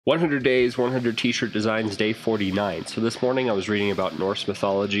100 Days, 100 T-shirt designs, day 49. So this morning I was reading about Norse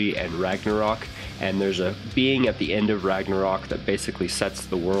mythology and Ragnarok, and there's a being at the end of Ragnarok that basically sets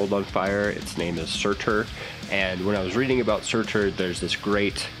the world on fire. Its name is Surtr, and when I was reading about Surtr, there's this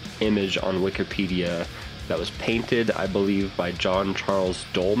great image on Wikipedia that was painted, I believe, by John Charles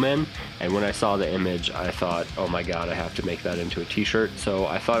Dolman, and when I saw the image I thought, oh my god, I have to make that into a t-shirt. So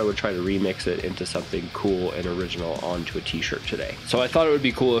I thought I would try to remix it into something cool and original onto a t-shirt today. So I thought it would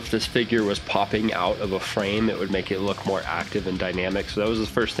be cool if this figure was popping out of a frame. It would make it look more active and dynamic, so that was the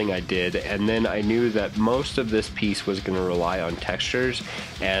first thing I did. And then I knew that most of this piece was going to rely on textures,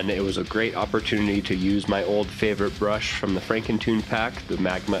 and it was a great opportunity to use my old favorite brush from the Frankentoon pack, the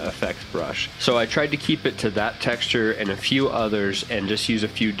Magma Effects brush. So I tried to keep it to that texture and a few others and just use a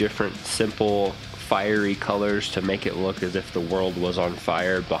few different simple fiery colors to make it look as if the world was on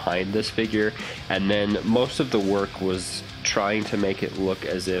fire behind this figure. And then most of the work was trying to make it look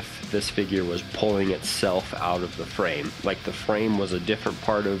as if this figure was pulling itself out of the frame, like the frame was a different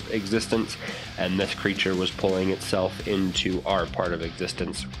part of existence and this creature was pulling itself into our part of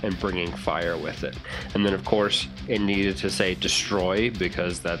existence and bringing fire with it. And then of course it needed to say destroy,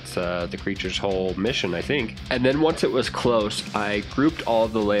 because that's the creature's whole mission, I think. And then once it was close, I grouped all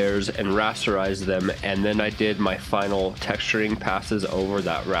of the layers and rasterized them, and then I did my final texturing passes over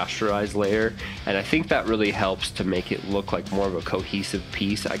that rasterized layer, and I think that really helps to make it look like more of a cohesive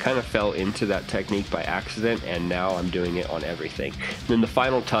piece. I kind of fell into that technique by accident, and now I'm doing it on everything. And then the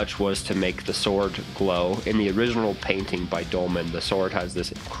final touch was to make the sword glow. In the original painting by Dolman, the sword has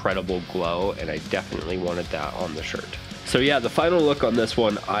this incredible glow, and I definitely wanted that on the shirt. So yeah, the final look on this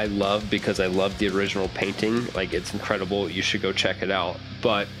one I love because I love the original painting. Like, it's incredible, you should go check it out.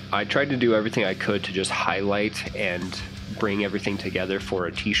 But I tried to do everything I could to just highlight and bring everything together for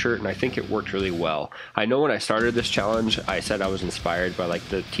a t-shirt, and I think it worked really well. I know when I started this challenge I said I was inspired by like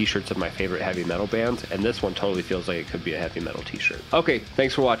the t-shirts of my favorite heavy metal bands, and this one totally feels like it could be a heavy metal t-shirt. Okay,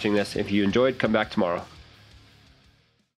 thanks for watching this. If you enjoyed, come back tomorrow.